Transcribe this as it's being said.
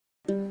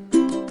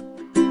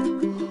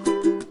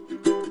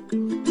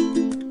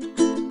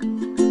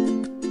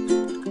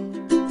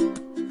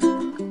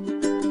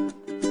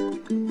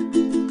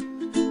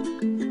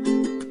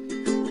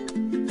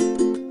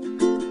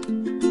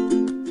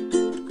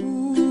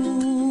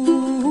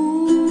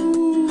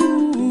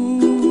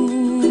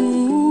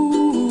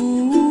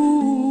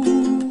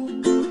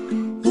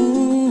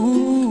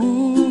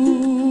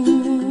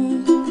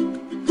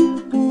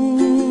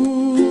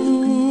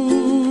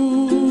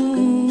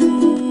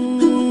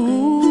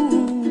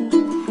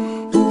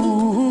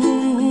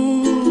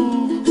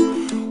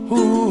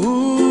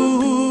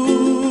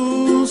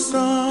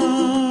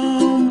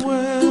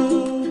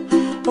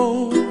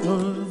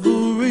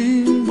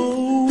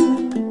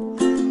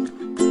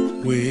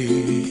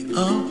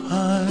up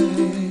high,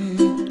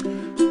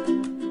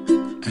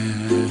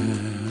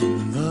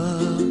 and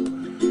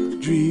the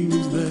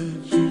dreams that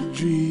you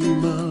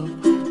dream of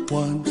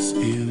once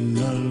in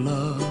a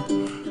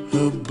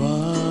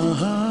lullaby.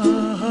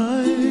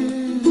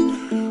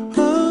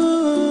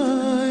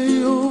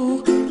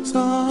 Oh,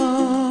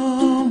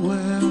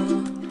 somewhere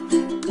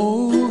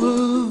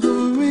over the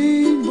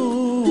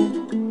rainbow,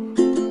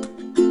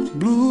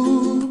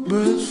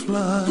 bluebirds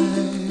fly.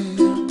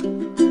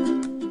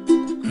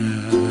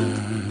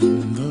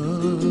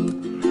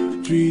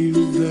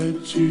 Dreams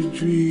that you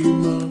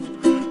dream of,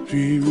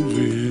 dreams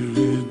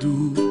really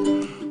do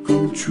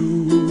come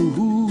true.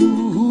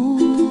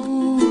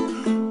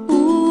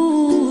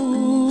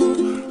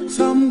 Ooh,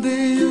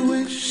 someday you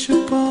wish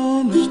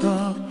upon a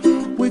star,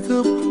 wake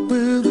up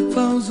where the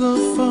clouds are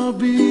far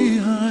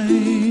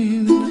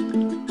behind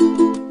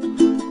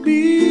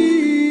me,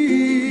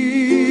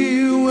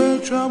 where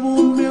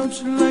trouble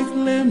melts like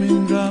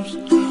lemon drops,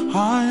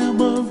 high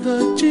above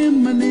the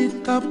chimney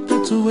top.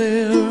 That's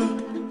where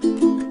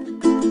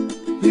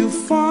you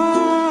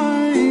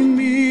find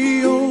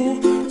me, oh,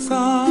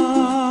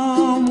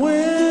 somewhere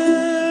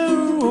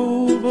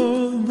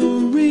over the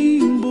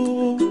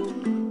rainbow,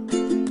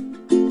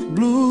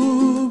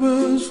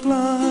 bluebirds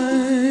fly,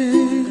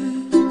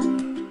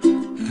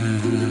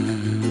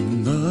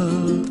 and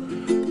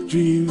the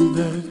dream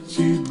that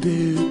you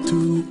dare to,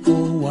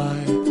 oh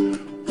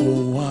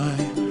why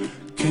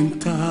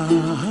can't I?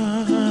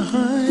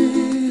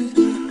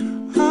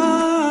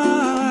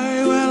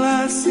 Well,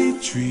 I see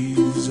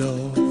trees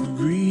of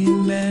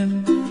green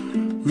and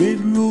red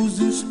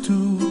roses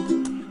too.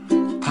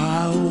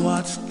 I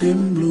watch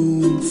them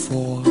bloom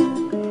for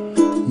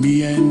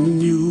me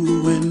and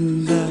you,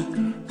 and I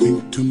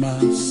think to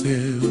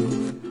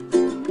myself,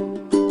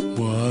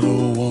 what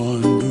a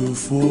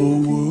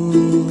wonderful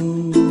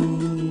world.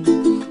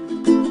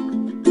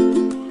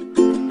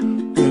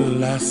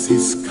 Well, I see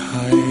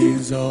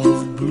skies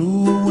of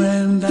blue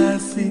and I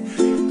see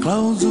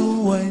clouds of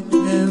white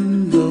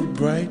and the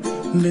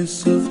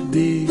brightness of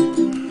day.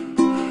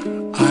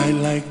 I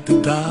like the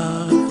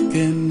dark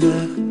and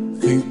I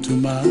think to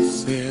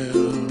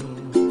myself,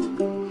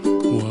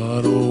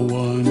 what a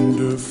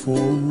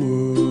wonderful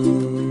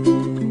world.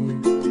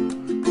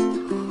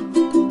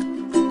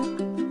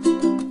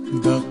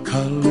 The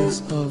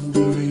colors of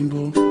the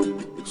rainbow,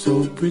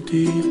 so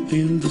pretty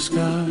in the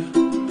sky,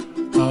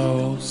 are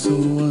also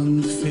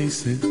on the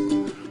faces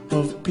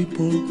of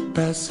people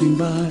passing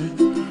by.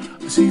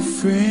 I see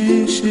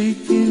friends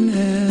shaking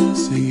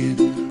hands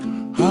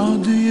singing, how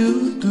do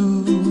you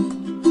do?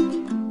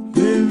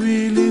 They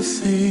really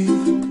say,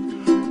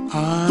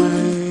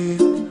 I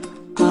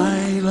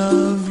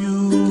love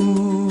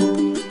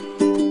you.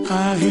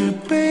 I hear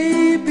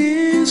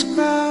babies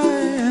cry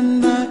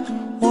and I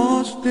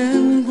watch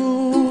them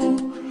grow.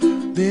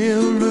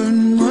 They'll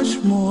learn much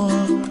more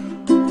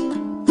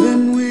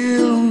than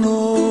we'll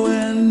know,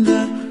 and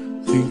I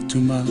think to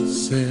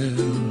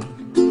myself,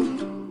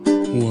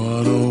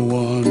 what a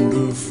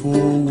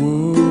wonderful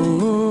world.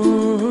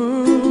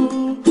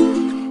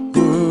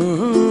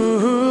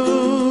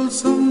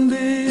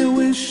 Someday I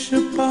wish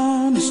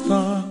upon a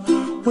star,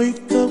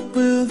 wake up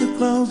where the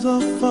clouds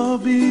are far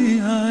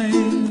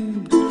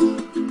behind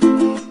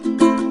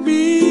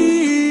me,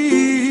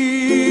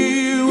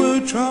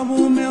 where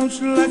trouble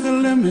melts like a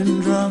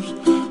lemon drops,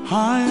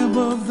 high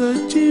above the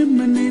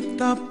chimney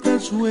top.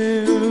 That's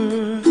where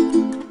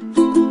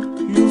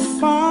you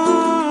find